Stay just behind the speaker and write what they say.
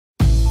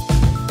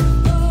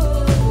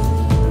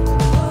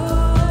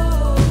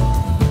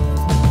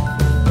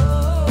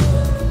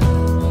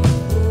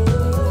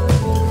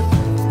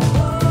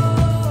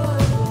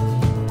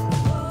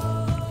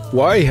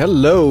Why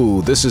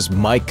hello, this is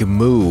Mike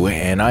Moo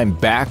and I'm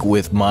back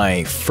with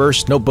my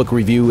first notebook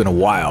review in a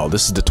while.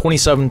 This is the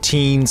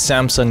 2017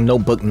 Samsung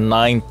Notebook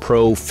 9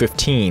 Pro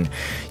 15.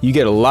 You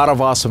get a lot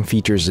of awesome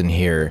features in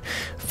here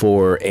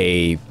for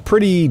a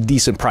pretty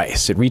decent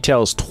price. It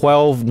retails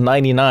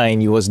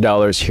 $12.99 US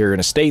dollars here in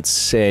the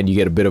States, and you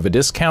get a bit of a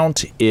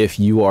discount if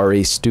you are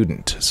a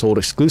student. Sold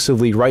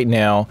exclusively right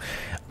now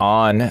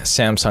on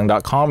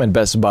Samsung.com and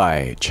Best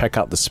Buy. Check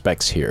out the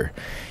specs here.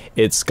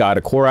 It's got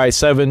a Core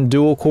i7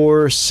 dual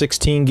core,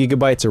 16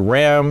 gigabytes of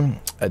RAM,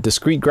 a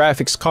discrete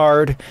graphics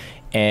card,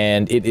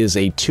 and it is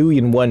a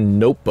 2-in-1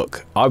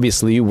 notebook,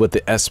 obviously with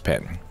the S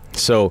Pen.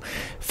 So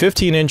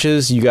 15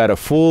 inches, you got a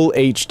full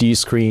HD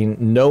screen.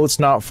 No, it's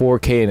not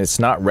 4K and it's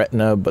not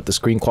Retina, but the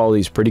screen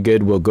quality is pretty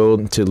good. We'll go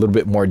into a little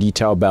bit more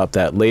detail about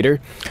that later.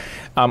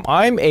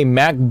 I'm a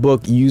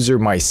MacBook user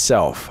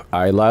myself.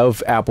 I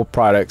love Apple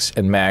products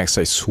and Macs.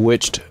 I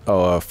switched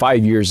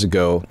 5 years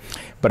ago,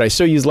 but I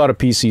still use a lot of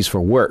PCs for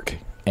work,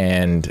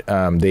 and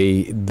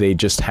they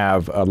just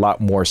have a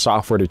lot more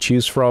software to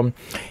choose from.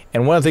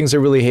 And one of the things I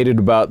really hated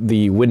about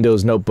the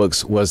Windows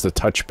notebooks was the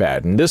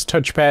touchpad, and this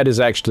touchpad is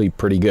actually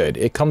pretty good.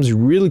 It comes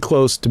really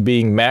close to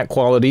being Mac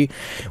quality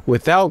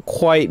without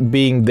quite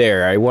being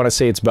there. I want to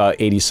say it's about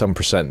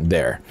 80-some%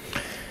 there.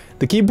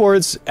 The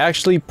keyboard's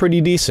actually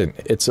pretty decent.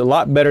 It's a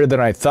lot better than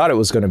I thought it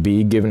was going to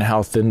be, given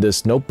how thin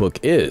this notebook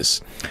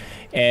is.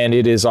 And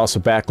it is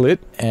also backlit,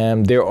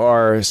 and there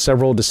are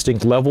several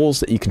distinct levels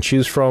that you can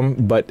choose from,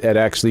 but it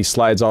actually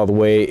slides all the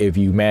way if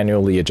you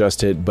manually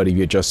adjust it. But if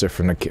you adjust it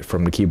from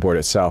the keyboard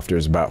itself,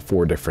 there's about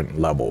 4 different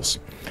levels.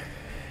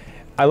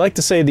 I like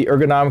to say the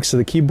ergonomics of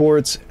the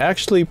keyboard's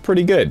actually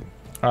pretty good.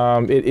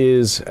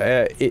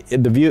 The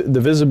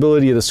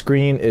visibility of the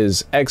screen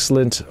is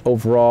excellent.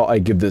 Overall, I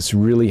give this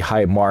really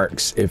high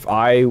marks. If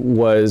I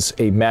was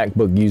a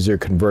MacBook user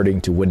converting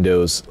to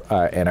Windows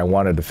and I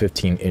wanted a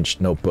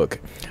 15-inch notebook,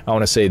 I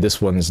want to say this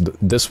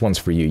one's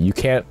for you. You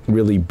can't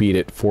really beat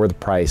it for the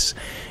price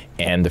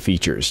and the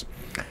features.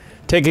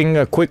 Taking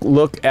a quick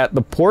look at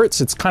the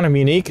ports, it's kind of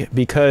unique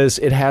because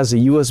it has a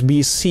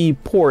USB-C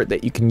port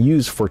that you can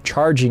use for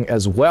charging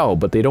as well,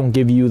 but they don't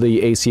give you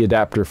the AC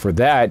adapter for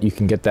that. You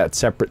can get that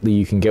separately.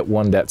 You can get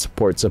one that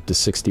supports up to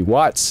 60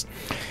 watts.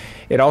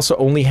 It also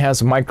only has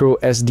a micro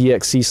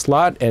SDXC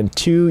slot and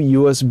 2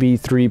 USB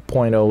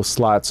 3.0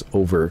 slots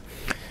over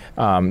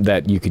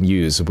that you can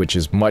use, which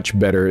is much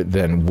better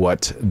than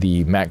what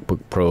the MacBook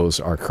Pros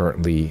are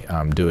currently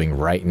doing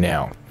right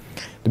now.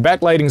 The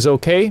backlighting's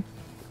okay.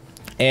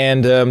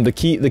 And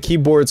the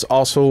keyboard's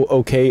also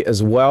okay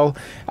as well.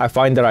 I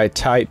find that I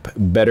type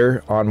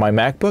better on my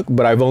MacBook,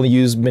 but I've only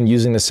been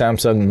using the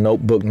Samsung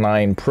Notebook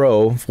 9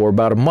 Pro for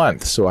about a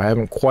month, so I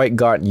haven't quite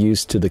got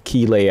used to the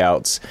key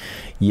layouts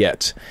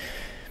yet.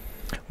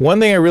 One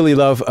thing I really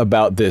love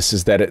about this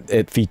is that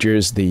it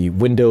features the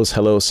Windows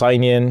Hello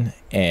sign-in,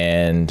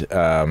 and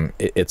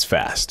it's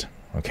fast.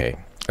 Okay.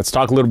 Let's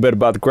talk a little bit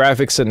about the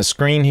graphics and the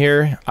screen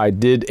here. I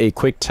did a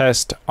quick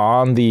test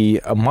on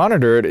the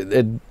monitor.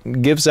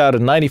 It gives out a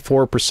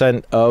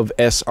 94% of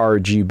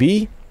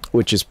sRGB,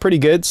 which is pretty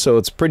good, so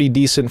it's pretty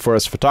decent for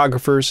us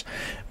photographers,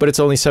 but it's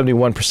only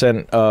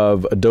 71%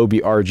 of Adobe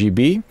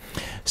RGB,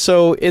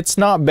 so it's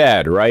not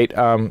bad, right?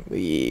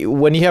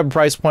 When you have a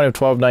price point of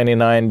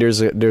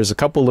 $12.99, there's a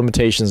couple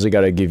limitations I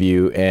gotta give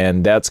you,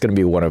 and that's gonna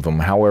be one of them.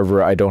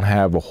 However, I don't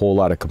have a whole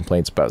lot of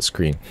complaints about the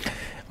screen.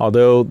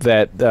 Although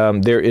that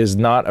there is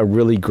not a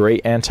really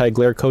great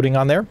anti-glare coating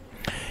on there.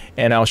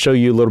 And I'll show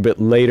you a little bit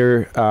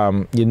later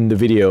in the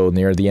video,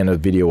 near the end of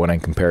the video, when I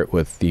compare it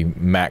with the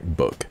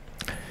MacBook.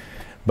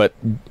 But,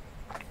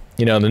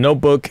 you know, the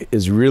notebook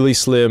is really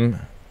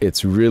slim.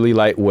 It's really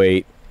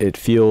lightweight. It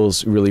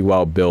feels really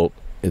well built.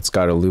 It's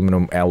got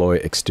aluminum alloy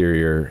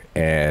exterior,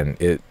 and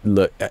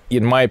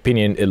in my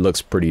opinion, it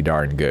looks pretty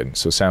darn good.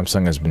 So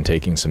Samsung has been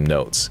taking some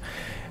notes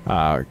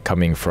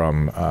coming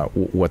from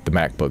what the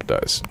MacBook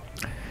does.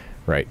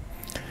 Right.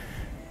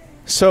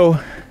 So,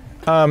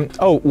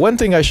 one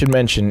thing I should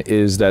mention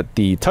is that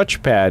the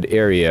touchpad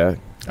area,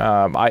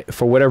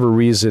 for whatever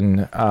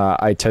reason,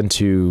 I tend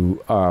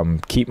to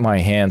keep my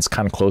hands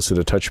kind of close to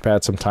the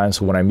touchpad sometimes.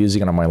 So when I'm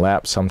using it on my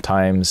lap,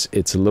 sometimes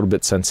it's a little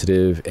bit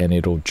sensitive and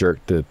it'll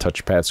jerk the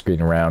touchpad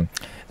screen around.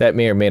 That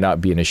may or may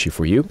not be an issue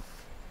for you.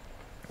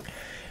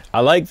 I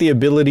like the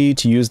ability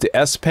to use the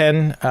S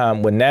Pen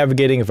when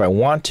navigating if I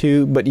want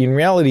to, but in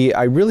reality,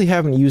 I really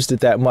haven't used it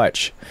that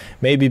much.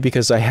 Maybe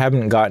because I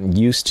haven't gotten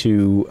used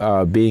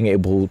to being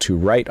able to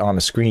write on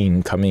a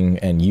screen coming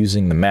and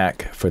using the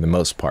Mac for the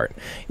most part,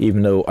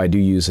 even though I do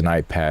use an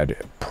iPad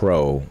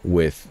Pro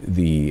with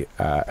the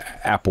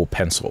Apple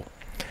Pencil.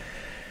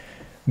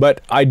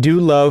 But I do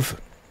love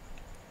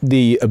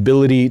the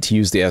ability to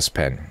use the S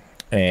Pen,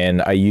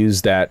 and I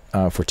use that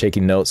for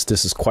taking notes.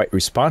 This is quite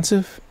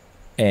responsive.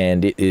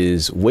 And it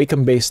is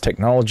Wacom-based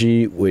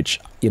technology, which,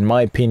 in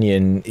my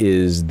opinion,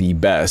 is the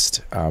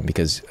best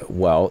because,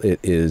 well, it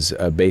is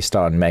based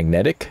on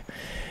magnetic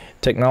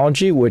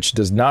technology, which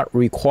does not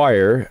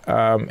require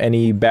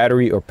any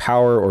battery or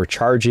power or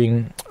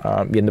charging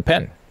in the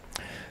pen.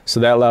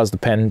 So that allows the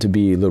pen to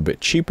be a little bit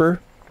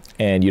cheaper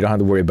and you don't have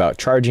to worry about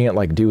charging it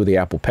like you do with the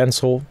Apple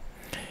Pencil.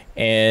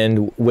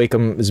 And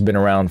Wacom has been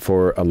around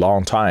for a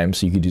long time,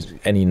 so you could use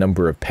any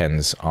number of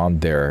pens on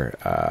there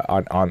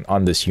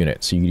on this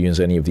unit. So you could use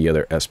any of the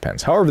other S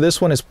Pens. However,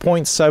 this one is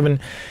 0.7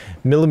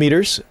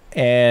 millimeters,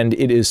 and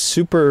it is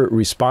super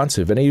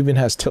responsive, and it even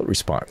has tilt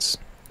response.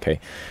 Okay,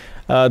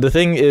 the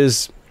thing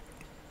is,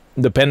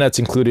 the pen that's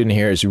included in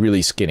here is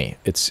really skinny.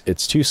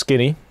 It's too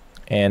skinny,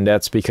 and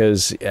that's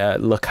because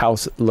look how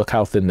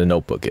thin the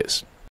notebook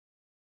is.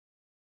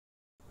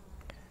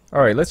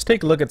 All right, let's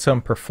take a look at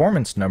some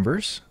performance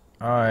numbers.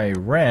 I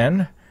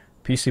ran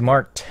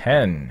PCMark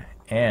 10,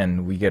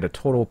 and we get a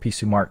total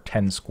PCMark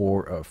 10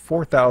 score of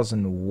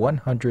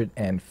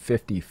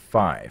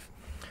 4,155.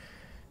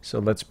 So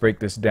let's break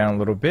this down a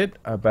little bit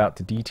about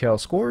the detail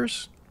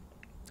scores.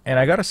 And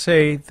I gotta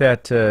say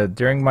that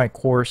during my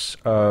course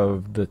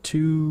of the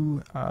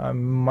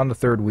I'm on the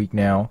third week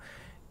now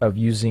of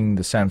using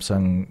the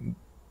Samsung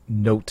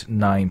Note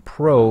 9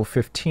 Pro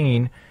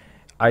 15,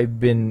 I've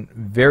been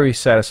very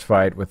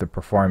satisfied with the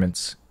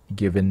performance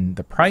given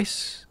the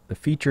price, the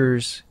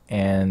features,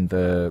 and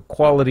the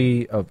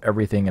quality of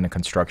everything in the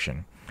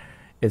construction.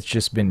 It's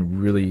just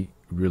been really,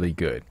 really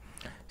good.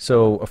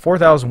 So a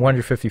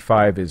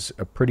 4,155 is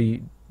a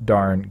pretty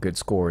darn good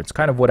score. It's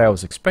kind of what I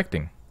was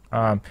expecting.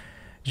 As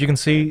you can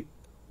see,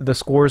 the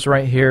scores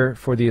right here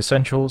for the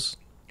essentials,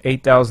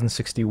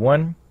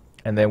 8,061,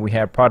 and then we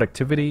have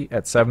productivity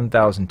at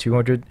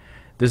 7,200.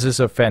 This is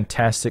a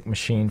fantastic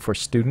machine for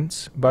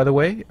students, by the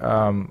way,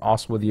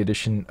 also with the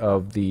addition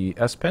of the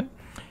S Pen,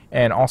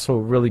 and also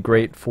really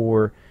great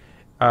for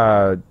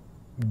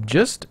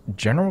just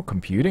general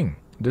computing.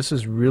 This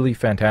is really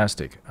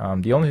fantastic.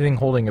 The only thing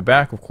holding it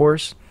back, of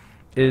course,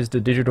 is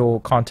the digital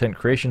content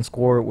creation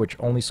score, which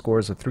only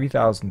scores a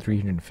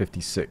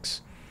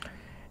 3,356.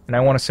 And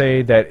I want to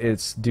say that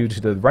it's due to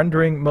the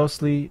rendering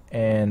mostly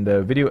and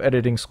the video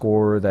editing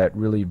score that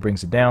really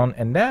brings it down,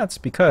 and that's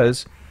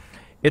because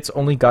it's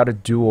only got a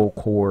dual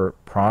core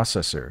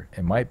processor.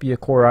 It might be a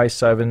Core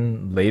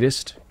i7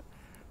 latest,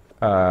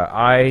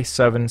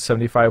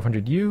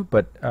 i7-7500U,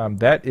 but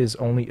that is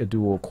only a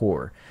dual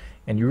core.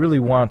 And you really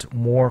want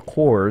more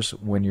cores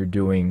when you're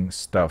doing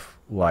stuff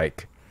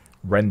like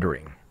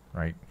rendering,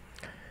 right?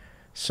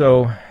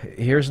 So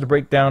here's the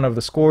breakdown of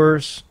the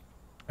scores.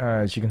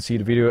 As you can see,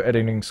 the video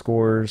editing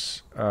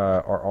scores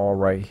are all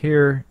right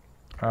here.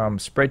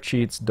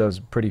 Spreadsheets does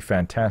pretty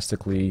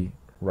fantastically.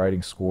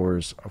 Writing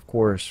scores, of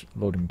course,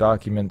 loading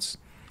documents.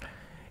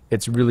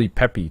 It's really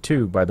peppy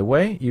too, by the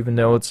way, even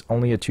though it's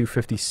only a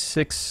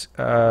 256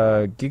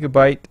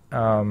 gigabyte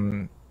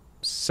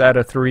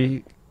SATA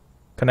 3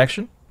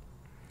 connection.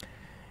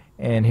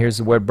 And here's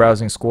the web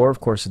browsing score. Of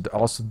course, it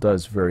also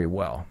does very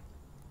well.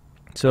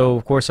 So,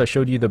 of course, I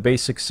showed you the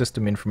basic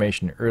system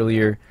information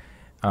earlier.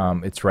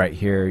 It's right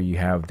here. You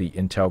have the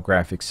Intel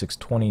Graphics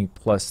 620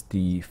 plus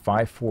the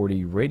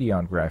 540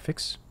 Radeon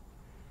graphics.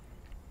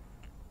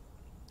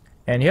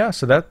 And yeah,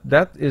 so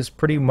that is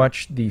pretty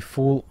much the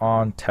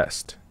full-on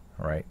test.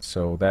 All right,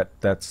 so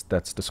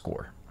that's the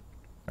score.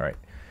 All right,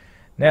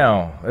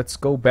 now let's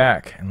go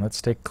back and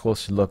let's take a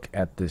closer look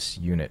at this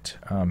unit.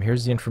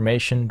 Here's the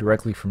information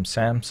directly from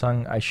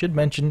Samsung. I should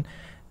mention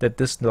that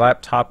this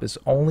laptop is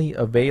only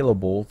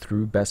available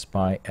through Best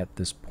Buy at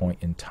this point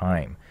in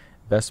time.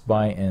 Best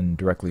Buy and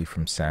directly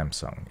from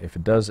Samsung. If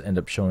it does end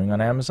up showing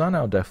on Amazon,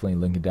 I'll definitely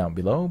link it down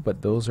below,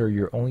 but those are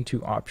your only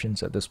two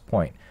options at this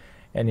point.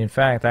 And in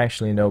fact, I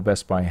actually know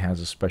Best Buy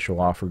has a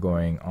special offer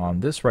going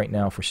on this right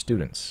now for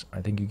students.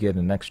 I think you get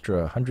an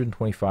extra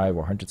 $125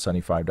 or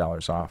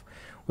 $175 off,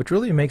 which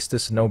really makes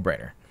this a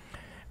no-brainer.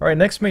 All right,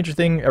 next major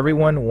thing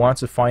everyone wants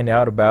to find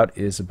out about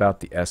is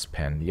about the S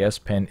Pen. The S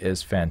Pen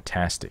is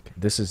fantastic.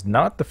 This is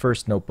not the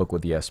first notebook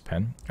with the S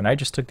Pen, and I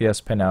just took the S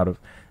Pen out of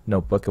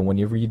notebook, and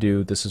whenever you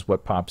do, this is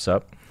what pops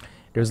up.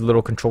 There's a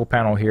little control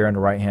panel here on the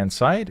right-hand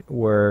side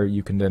where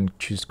you can then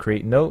choose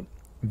Create Note,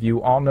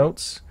 View All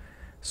Notes,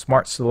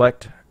 Smart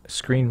Select,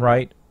 Screen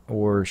Write,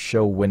 or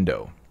Show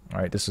Window.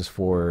 All right, this is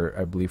for,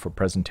 I believe, for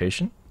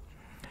presentation.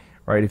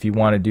 All right, if you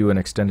want to do an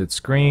extended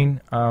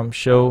screen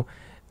show,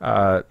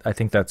 I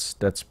think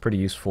that's pretty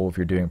useful if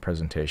you're doing a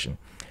presentation.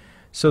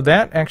 So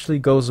that actually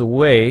goes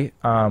away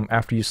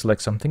after you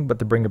select something, but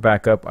to bring it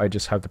back up, I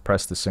just have to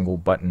press the single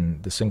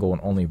button, the single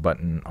and only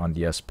button on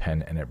the S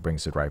Pen, and it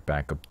brings it right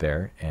back up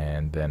there,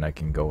 and then I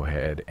can go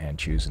ahead and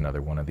choose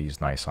another one of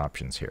these nice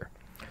options here.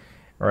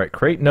 All right,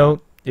 Create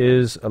Note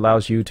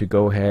allows you to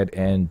go ahead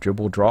and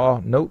dribble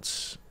draw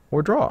notes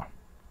or draw. All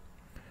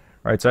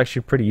right, it's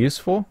actually pretty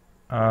useful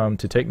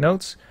to take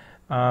notes,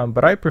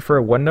 but I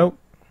prefer OneNote.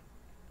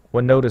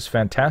 OneNote is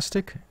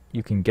fantastic.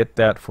 You can get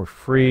that for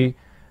free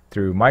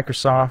through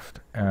Microsoft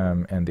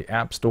and the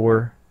App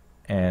Store,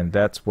 and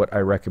that's what I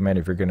recommend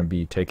if you're going to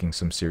be taking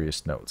some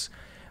serious notes.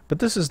 But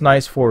this is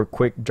nice for a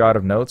quick jot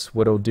of notes.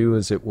 What it'll do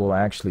is it will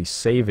actually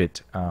save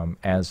it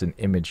as an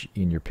image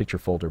in your picture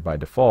folder by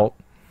default.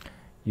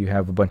 You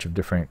have a bunch of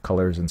different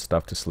colors and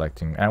stuff to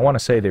selecting. And I want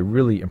to say they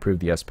really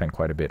improved the S Pen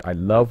quite a bit. I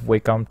love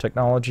Wacom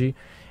technology,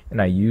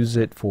 and I use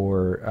it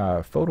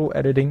for photo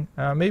editing.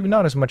 Maybe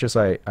not as much as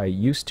I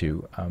used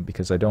to,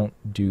 because I don't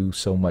do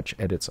so much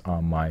edits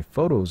on my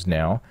photos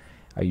now.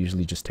 I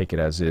usually just take it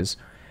as is.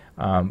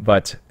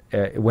 But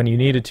when I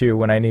needed to,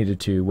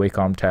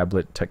 Wacom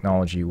tablet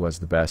technology was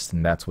the best,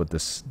 and that's what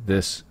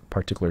this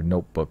particular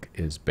notebook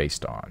is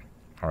based on.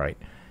 All right,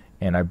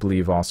 and I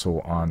believe also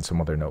on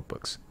some other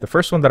notebooks. The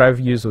first one that I've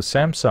used with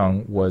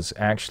Samsung was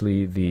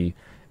actually the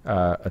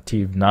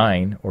Ativ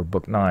 9 or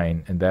Book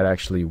 9, and that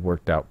actually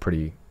worked out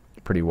pretty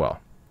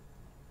well.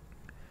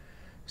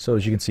 So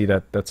as you can see,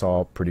 that's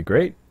all pretty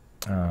great.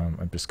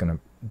 I'm just gonna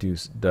do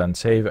done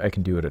save. I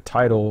can do it a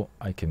title.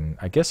 I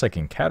guess I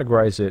can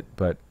categorize it,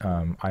 but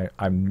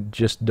I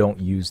just don't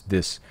use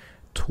this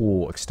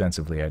tool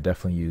extensively. I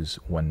definitely use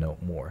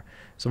OneNote more.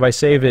 So if I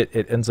save it,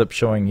 it ends up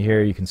showing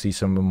here. You can see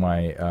some of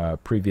my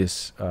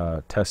previous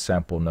test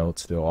sample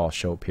notes. They'll all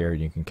show up here.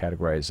 You can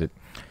categorize it.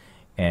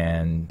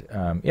 And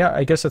yeah,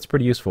 I guess that's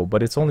pretty useful,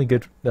 but it's only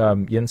good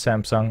in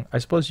Samsung. I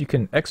suppose you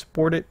can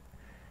export it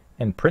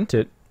and print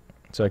it.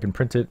 So I can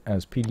print it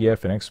as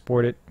PDF and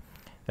export it.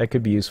 That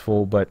could be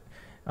useful, but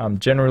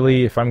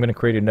generally, if I'm going to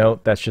create a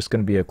note, that's just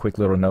going to be a quick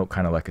little note,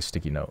 kind of like a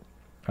sticky note.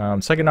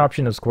 Second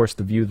option is, of course,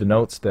 to view the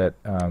notes that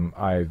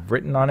I've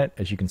written on it.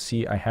 As you can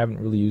see, I haven't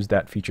really used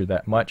that feature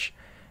that much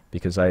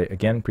because I,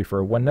 again,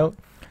 prefer OneNote.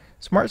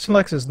 Smart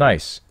Select is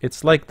nice.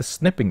 It's like the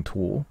snipping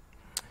tool.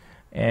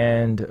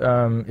 And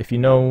if you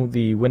know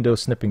the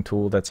Windows snipping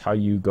tool, that's how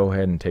you go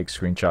ahead and take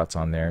screenshots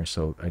on there.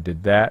 So I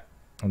did that,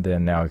 and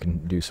then now I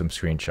can do some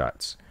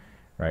screenshots.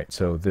 Right,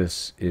 so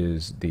this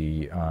is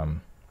the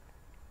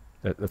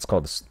that's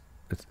called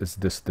it's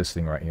this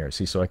thing right here.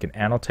 See, so I can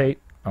annotate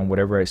on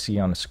whatever I see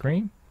on the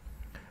screen,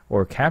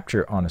 or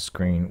capture on a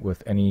screen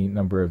with any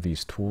number of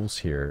these tools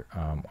here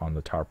on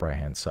the top right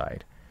hand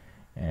side.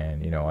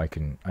 And you know, I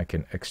can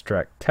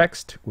extract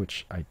text,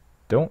 which I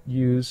don't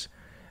use.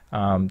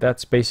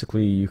 That's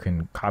basically, you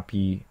can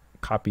copy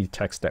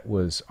text that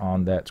was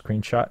on that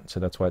screenshot, so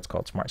that's why it's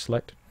called Smart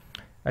Select.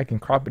 I can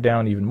crop it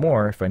down even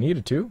more if I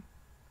needed to.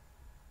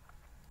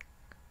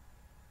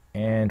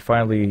 And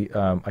finally,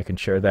 I can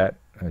share that.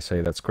 I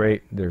say that's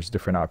great. There's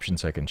different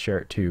options I can share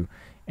it to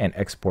and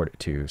export it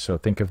to. So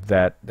think of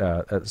that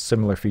a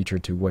similar feature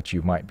to what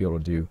you might be able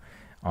to do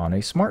on a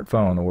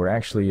smartphone or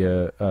actually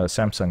a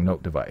Samsung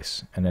Note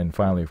device. And then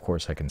finally, of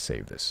course, I can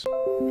save this.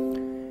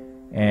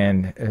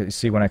 And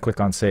see, when I click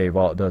on save,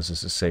 all it does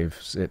is it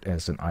saves it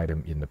as an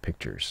item in the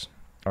pictures.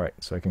 All right,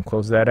 so I can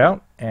close that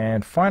out.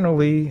 And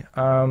finally,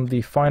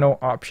 the final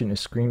option is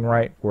Screen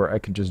Write, where I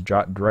can just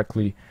jot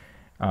directly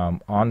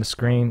on the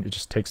screen. It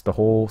just takes the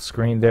whole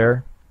screen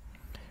there.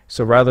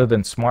 So rather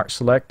than Smart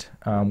Select,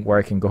 where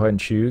I can go ahead and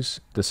choose,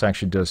 this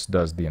actually just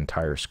does the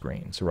entire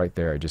screen. So right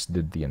there, I just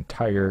did the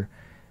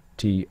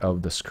entirety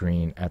of the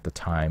screen at the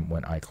time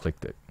when I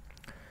clicked it.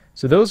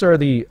 So those are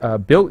the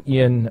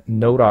built-in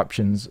note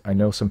options. I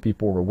know some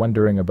people were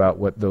wondering about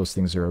what those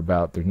things are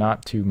about. There are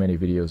not too many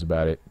videos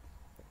about it.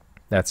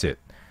 That's it.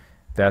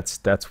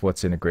 That's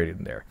what's integrated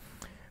in there.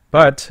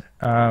 But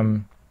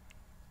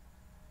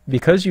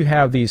because you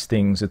have these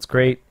things, it's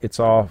great. It's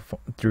all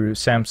through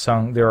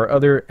Samsung. There are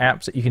other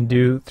apps that you can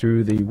do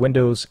through the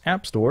Windows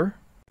App Store,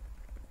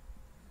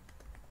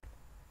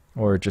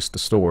 or just the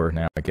store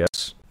now, I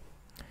guess.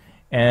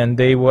 And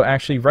they will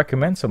actually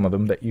recommend some of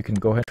them that you can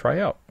go ahead and try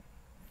out.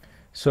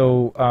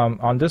 So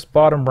on this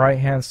bottom right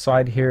hand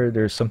side here,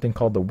 there's something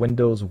called the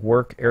Windows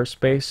Work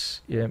Airspace.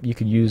 You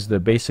can use the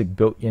basic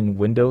built-in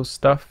Windows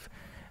stuff.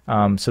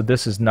 So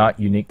this is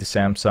not unique to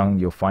Samsung.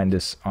 You'll find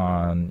this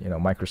on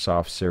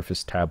Microsoft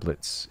Surface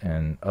tablets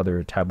and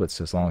other tablets.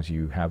 As long as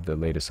you have the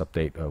latest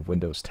update of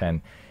Windows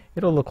 10,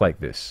 it'll look like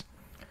this,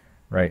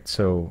 right?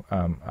 So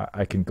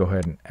I can go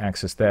ahead and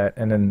access that.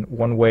 And then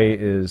one way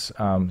is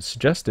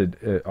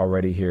suggested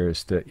already here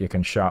is that you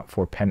can shop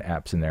for pen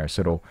apps in there.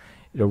 So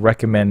it'll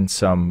recommend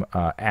some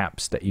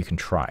apps that you can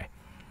try.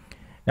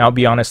 Now, I'll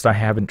be honest, I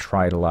haven't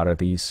tried a lot of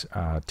these.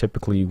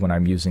 Typically, when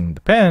I'm using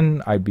the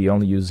pen, I'd be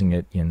only using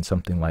it in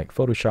something like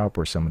Photoshop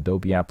or some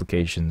Adobe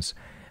applications.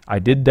 I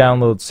did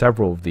download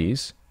several of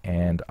these,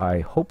 and I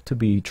hope to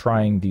be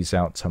trying these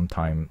out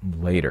sometime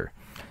later,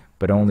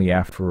 but only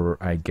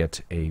after I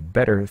get a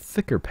better,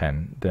 thicker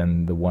pen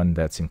than the one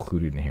that's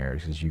included in here.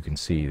 As you can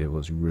see, it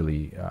was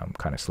really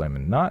kind of slim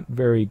and not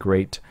very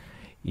great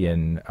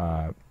in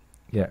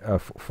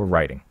for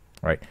writing,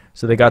 right?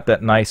 So they got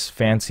that nice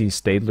fancy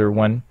Staedtler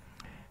one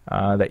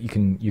that you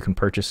can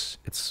purchase.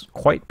 It's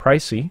quite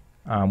pricey.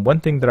 One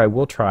thing that I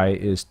will try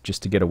is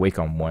just to get a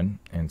Wacom one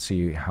and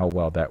see how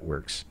well that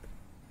works.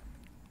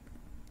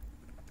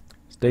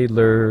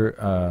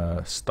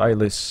 Staedtler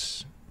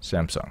Stylus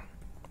Samsung.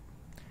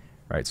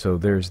 Right, so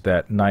there's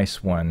that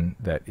nice one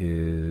that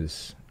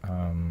is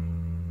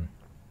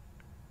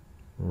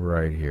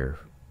right here.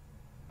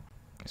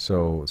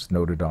 So it's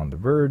noted on The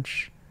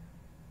Verge.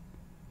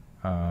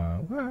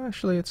 Well,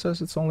 actually, it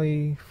says it's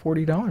only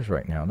 $40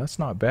 right now. That's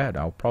not bad.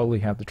 I'll probably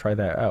have to try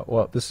that out.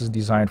 Well, this is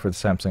designed for the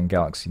Samsung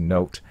Galaxy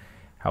Note.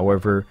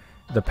 However,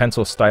 the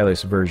pencil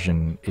stylus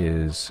version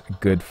is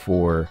good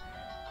for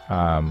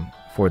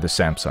for the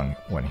Samsung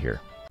one here.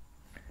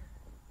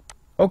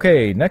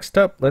 Okay, next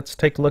up, let's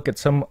take a look at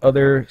some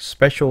other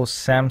special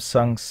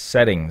Samsung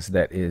settings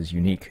that is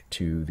unique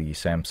to the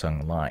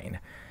Samsung line.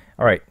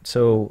 Alright,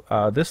 so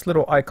this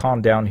little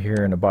icon down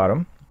here in the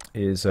bottom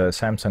is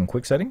Samsung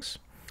Quick Settings,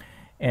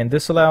 and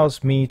this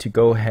allows me to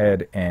go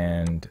ahead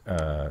and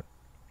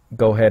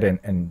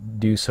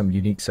do some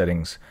unique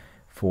settings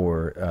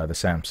for the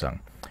Samsung.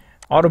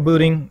 Auto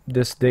booting,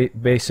 this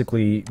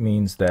basically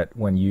means that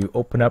when you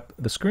open up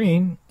the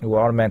screen, it will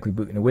automatically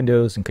boot into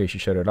Windows in case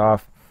you shut it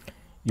off.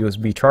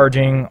 USB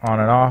charging on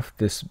and off,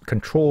 this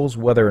controls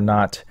whether or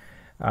not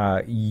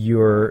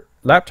your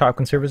laptop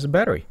can serve as a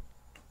battery.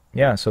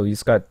 Yeah, so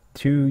it's got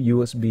two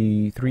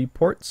USB 3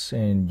 ports,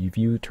 and if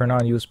you turn on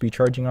USB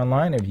charging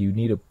online, if you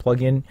need to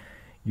plug in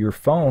your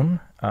phone,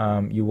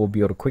 you will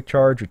be able to quick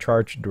charge or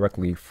charge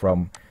directly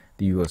from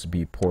the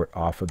USB port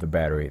off of the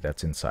battery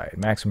that's inside.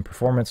 Maximum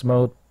performance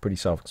mode, pretty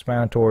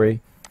self-explanatory,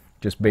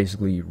 just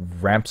basically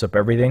ramps up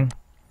everything.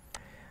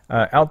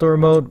 Outdoor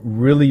mode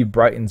really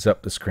brightens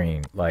up the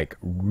screen, like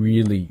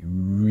really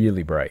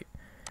bright.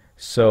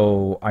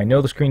 So I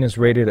know the screen is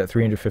rated at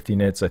 350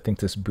 nits. I think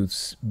this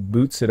boots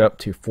it up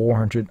to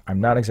 400.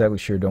 I'm not exactly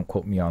sure, don't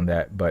quote me on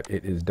that, but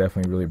it is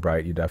definitely really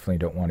bright. You definitely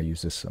don't want to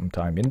use this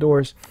sometime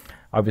indoors.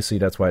 Obviously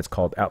that's why it's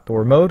called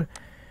outdoor mode.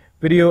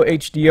 Video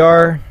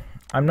HDR,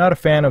 I'm not a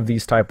fan of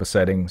these type of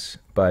settings,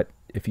 but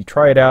if you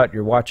try it out,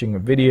 you're watching a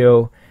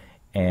video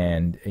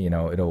and you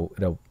know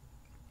it'll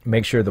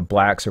make sure the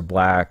blacks are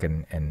black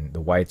and the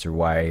whites are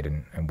white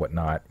and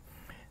whatnot.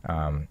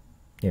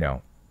 You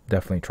know,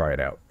 definitely try it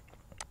out.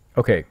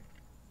 Okay.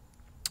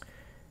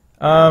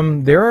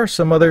 There are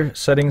some other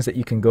settings that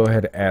you can go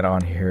ahead and add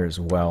on here as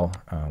well.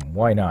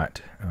 Why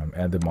not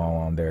add them all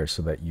on there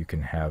so that you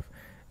can have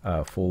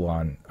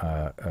full-on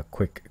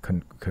quick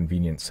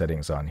convenient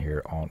settings on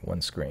here on one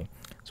screen.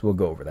 So we'll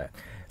go over that.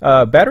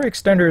 Battery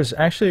extender is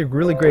actually a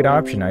really great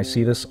option. I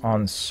see this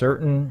on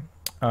certain,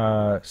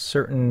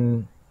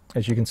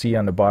 as you can see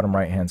on the bottom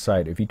right hand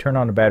side. If you turn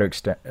on the battery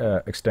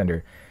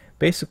extender,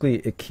 basically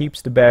it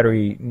keeps the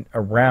battery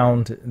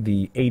around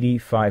the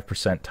 85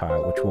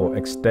 percentile, which will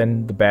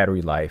extend the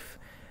battery life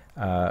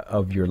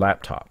of your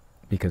laptop,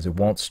 because it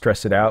won't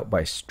stress it out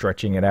by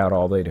stretching it out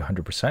all the way to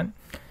 100%.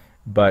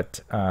 But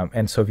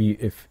and so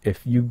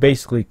if you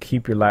basically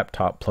keep your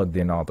laptop plugged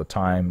in all the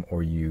time,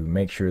 or you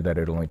make sure that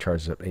it only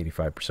charges up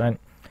 85%,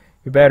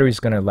 your battery is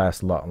going to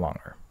last a lot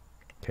longer.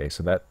 Okay,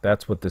 so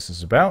that's what this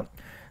is about.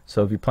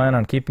 So if you plan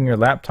on keeping your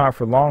laptop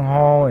for long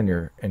haul, and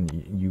you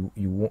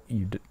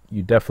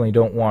definitely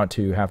don't want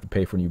to have to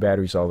pay for new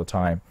batteries all the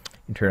time,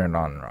 you turn it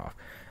on and off.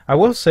 I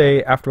will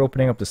say, after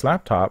opening up this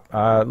laptop,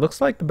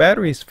 looks like the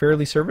battery is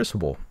fairly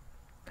serviceable.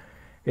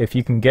 If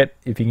you can get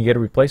a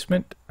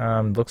replacement,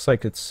 looks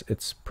like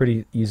it's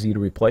pretty easy to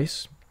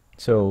replace.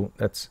 So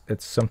it's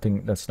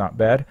something that's not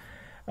bad.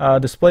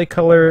 Display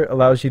color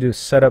allows you to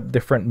set up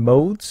different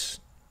modes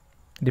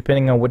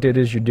depending on what it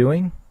is you're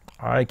doing.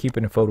 I keep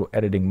it in photo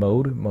editing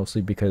mode,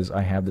 mostly because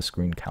I have the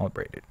screen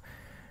calibrated,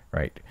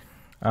 right?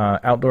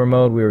 Outdoor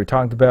mode we already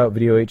talked about.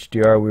 Video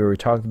HDR we already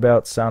talked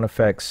about. Sound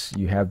effects,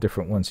 you have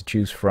different ones to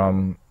choose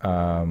from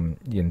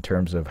in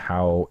terms of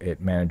how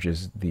it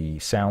manages the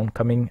sound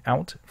coming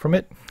out from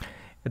it.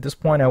 At this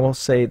point, I will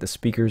say the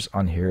speakers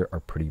on here are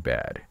pretty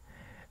bad.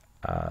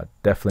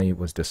 Definitely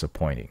was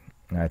disappointing.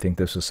 And I think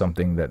this was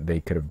something that they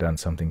could have done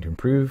something to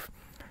improve,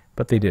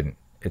 but they didn't.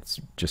 It's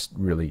just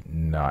really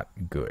not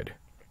good.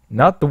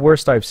 Not the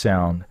worst I've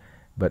sound,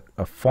 but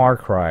a far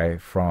cry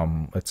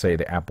from, let's say,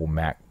 the Apple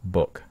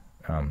MacBook.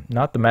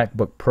 Not the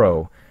MacBook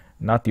Pro,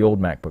 not the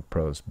old MacBook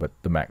Pros, but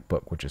the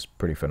MacBook, which is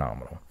pretty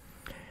phenomenal.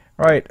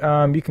 Alright,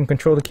 you can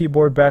control the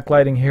keyboard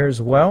backlighting here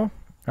as well.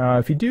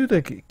 If you do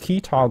the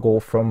key toggle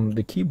from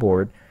the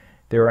keyboard,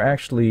 there are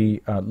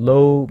actually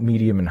low,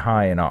 medium, and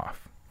high and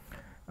off.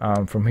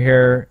 From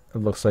here, it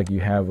looks like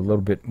you have a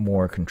little bit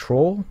more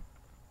control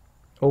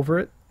over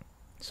it,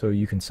 so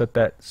you can set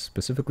that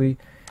specifically.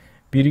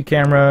 Beauty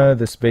camera,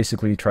 this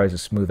basically tries to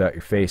smooth out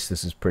your face.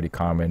 This is pretty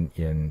common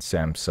in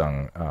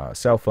Samsung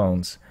cell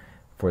phones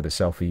for the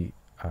selfie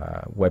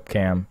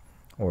webcam,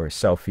 or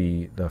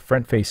selfie, the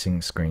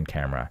front-facing screen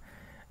camera.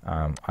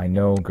 I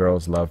know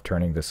girls love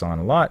turning this on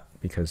a lot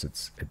because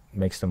it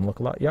makes them look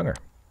a lot younger.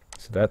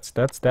 So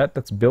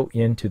that's built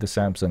into the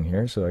Samsung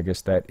here. So I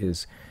guess that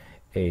is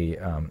a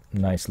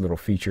nice little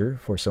feature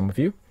for some of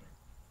you.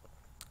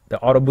 The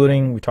auto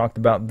booting, we talked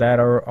about that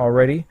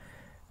already.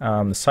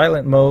 The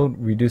silent mode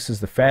reduces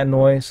the fan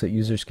noise that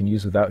users can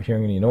use without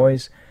hearing any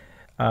noise.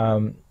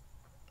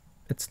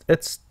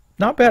 It's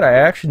not bad. I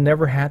actually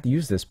never had to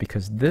use this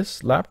because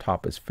this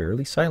laptop is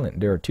fairly silent.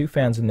 There are two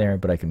fans in there,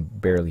 but I can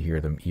barely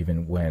hear them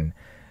even when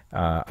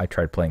I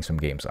tried playing some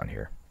games on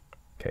here.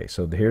 Okay,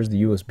 so here's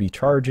the USB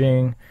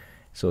charging.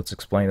 So it's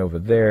explained over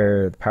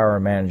there. The power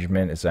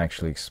management is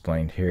actually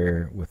explained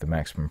here with the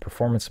maximum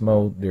performance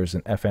mode. There's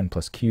an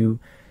FN+Q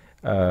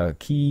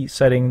key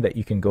setting that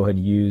you can go ahead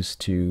and use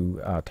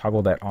to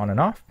toggle that on and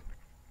off,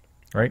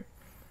 right?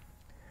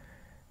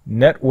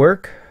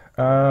 Network,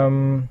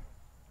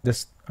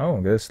 This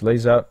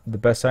lays out the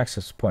best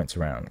access points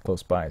around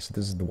close by. So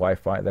this is the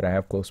Wi-Fi that I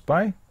have close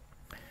by.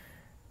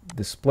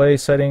 Display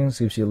settings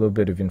gives you a little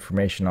bit of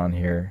information on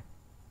here.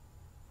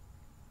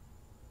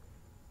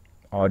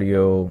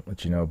 Audio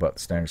lets you know about the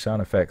standard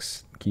sound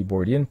effects,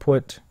 keyboard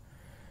input,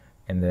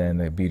 and then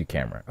the beauty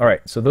camera. All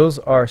right, so those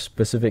are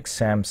specific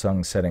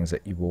Samsung settings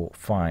that you will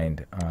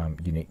find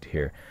unique to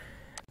here.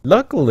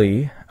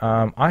 Luckily,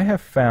 I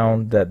have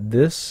found that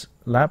this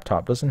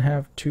laptop doesn't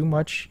have too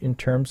much in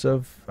terms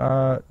of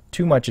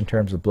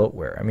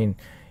bloatware. I mean,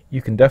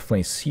 you can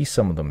definitely see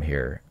some of them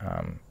here,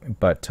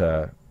 but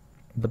the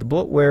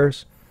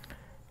bloatware's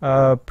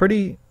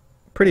pretty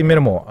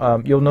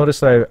minimal. You'll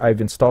notice that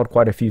I've installed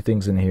quite a few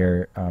things in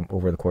here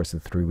over the course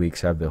of 3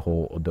 weeks. I have the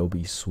whole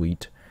Adobe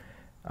suite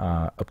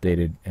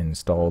updated and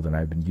installed, and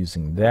I've been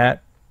using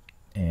that.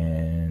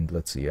 And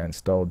let's see, I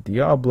installed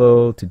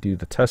Diablo to do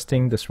the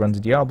testing. This runs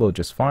Diablo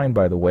just fine,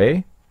 by the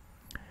way.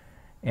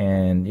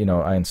 And you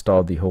know, I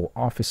installed the whole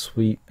Office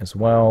suite as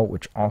well,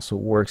 which also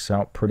works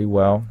out pretty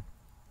well.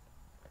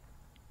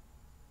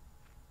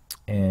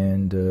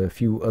 And a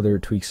few other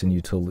tweaks and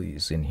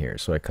utilities in here.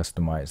 So I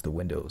customized the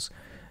windows,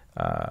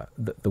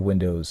 the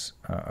windows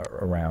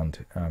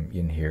around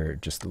in here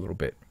just a little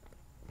bit.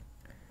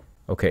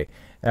 Okay,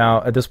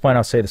 now at this point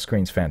I'll say the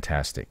screen's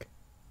fantastic.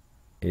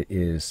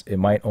 It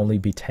might only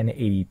be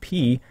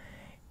 1080p.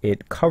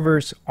 It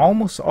covers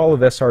almost all of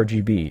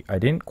sRGB. I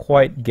didn't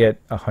quite get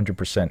 100%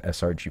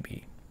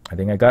 sRGB. I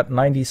think I got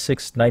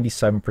 96,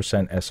 97%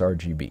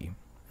 sRGB.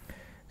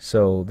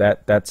 So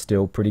that's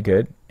still pretty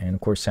good. And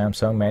of course,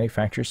 Samsung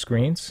manufactures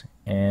screens,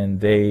 and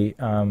they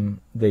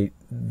did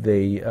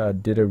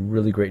a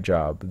really great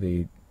job.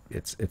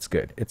 It's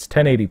good. It's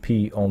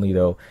 1080p only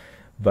though,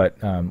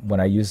 but when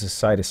I use this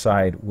side to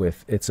side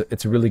with, it's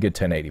a really good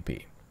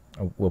 1080p.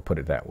 We'll put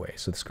it that way.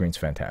 So the screen's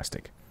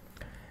fantastic.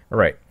 All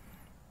right.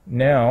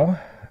 Now,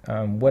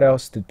 what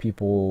else did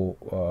people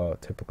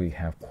typically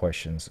have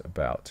questions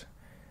about?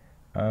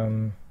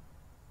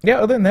 Yeah,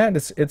 other than that,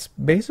 it's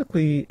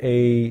basically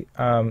a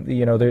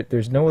you know,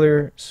 there's no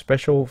other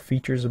special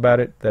features about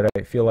it that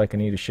I feel like I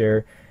need to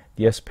share.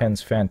 The S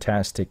Pen's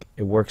fantastic.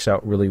 It works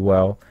out really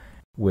well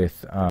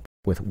with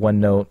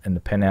OneNote and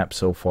the Pen app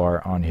so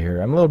far on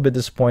here. I'm a little bit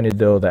disappointed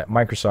though that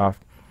Microsoft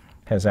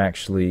has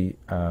actually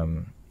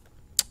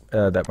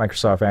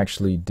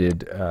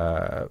did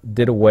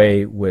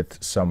away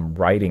with some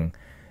writing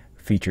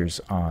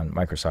features on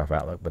Microsoft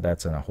Outlook, but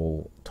that's in a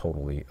whole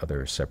totally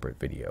other separate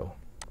video.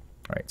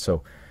 All right,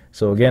 so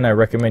again, I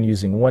recommend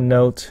using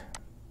OneNote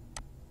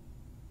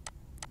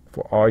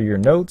for all your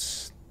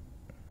notes.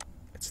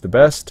 It's the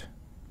best.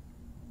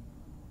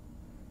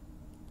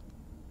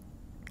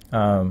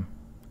 Yeah.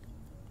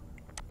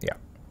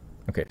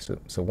 Okay, so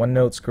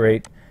OneNote's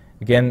great.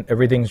 Again,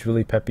 everything's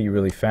really peppy,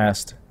 really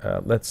fast.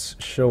 Let's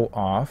show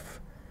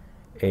off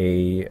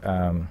a.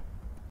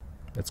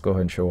 Let's go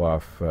ahead and show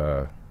off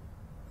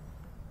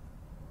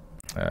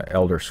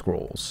Elder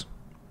Scrolls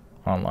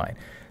Online.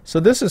 So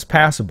this is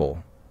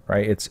passable,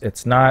 right?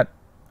 It's not.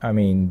 I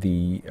mean,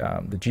 the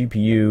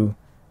GPU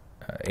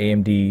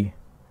AMD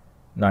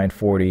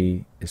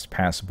 940 is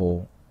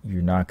passable.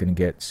 You're not going to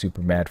get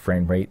super mad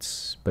frame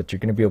rates, but you're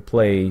going to be able to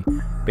play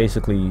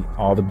basically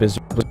all the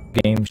Blizzard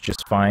games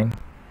just fine.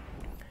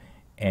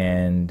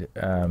 And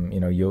you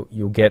know,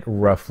 you'll get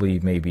roughly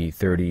maybe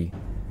 30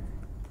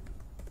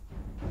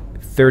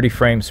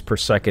 frames per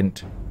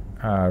second,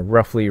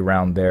 roughly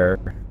around there,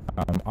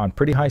 on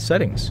pretty high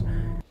settings.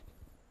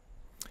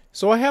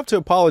 So I have to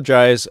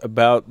apologize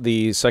about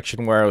the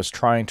section where I was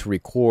trying to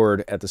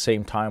record at the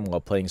same time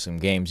while playing some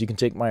games. You can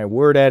take my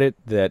word at it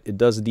that it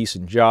does a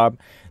decent job.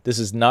 This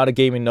is not a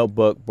gaming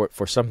notebook, but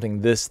for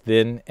something this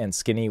thin and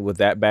skinny with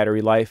that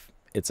battery life,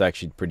 it's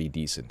actually pretty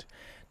decent.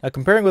 Now,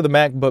 comparing with the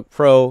MacBook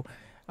Pro,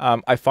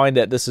 I find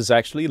that this is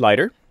actually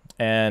lighter,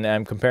 and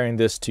I'm comparing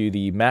this to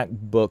the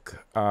MacBook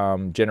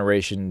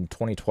generation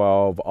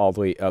 2012 all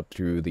the way up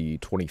through the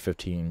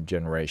 2015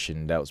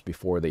 generation. That was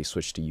before they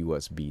switched to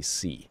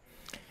USB-C.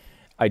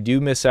 I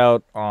do miss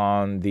out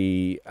on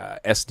the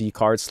SD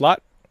card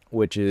slot,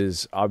 which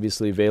is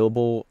obviously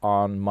available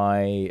on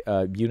my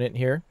unit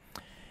here.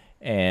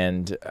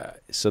 And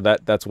so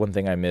that's one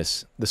thing I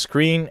miss. The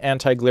screen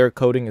anti-glare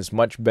coating is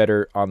much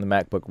better on the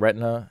MacBook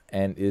Retina,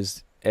 and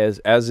is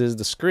as is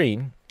the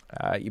screen,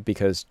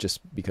 because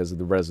of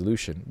the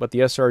resolution. But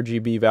the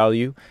sRGB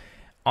value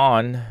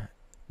on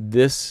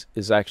this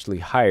is actually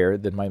higher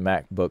than my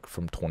MacBook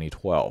from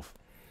 2012.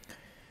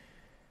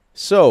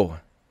 So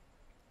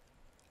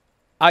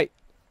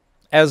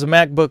as a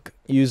MacBook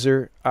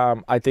user,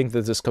 I think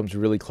that this comes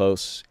really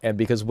close, and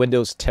because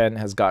Windows 10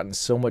 has gotten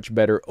so much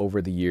better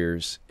over the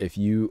years, if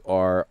you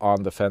are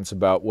on the fence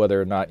about whether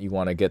or not you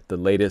want to get the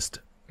latest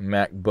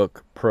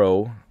MacBook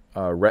Pro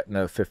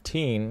Retina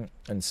 15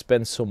 and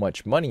spend so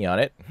much money on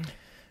it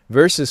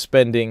versus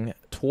spending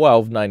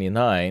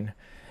 $12.99,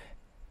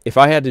 if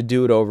I had to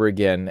do it over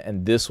again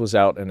and this was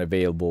out and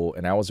available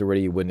and I was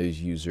already a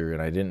Windows user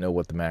and I didn't know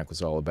what the Mac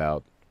was all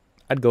about,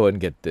 I'd go ahead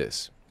and get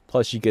this.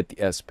 Plus, you get the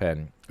S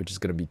Pen, which is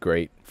going to be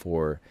great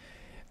for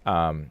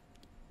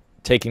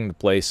taking the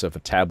place of a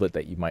tablet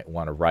that you might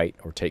want to write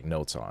or take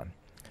notes on.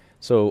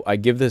 So I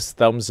give this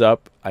thumbs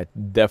up. I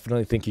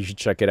definitely think you should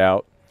check it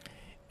out.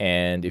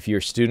 And if you're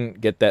a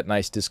student, get that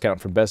nice discount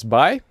from Best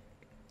Buy.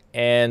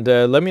 And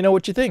let me know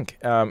what you think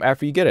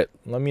after you get it.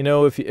 Let me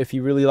know if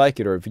you really like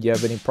it or if you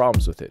have any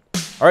problems with it.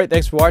 All right,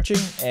 thanks for watching,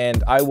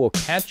 and I will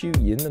catch you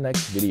in the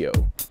next video.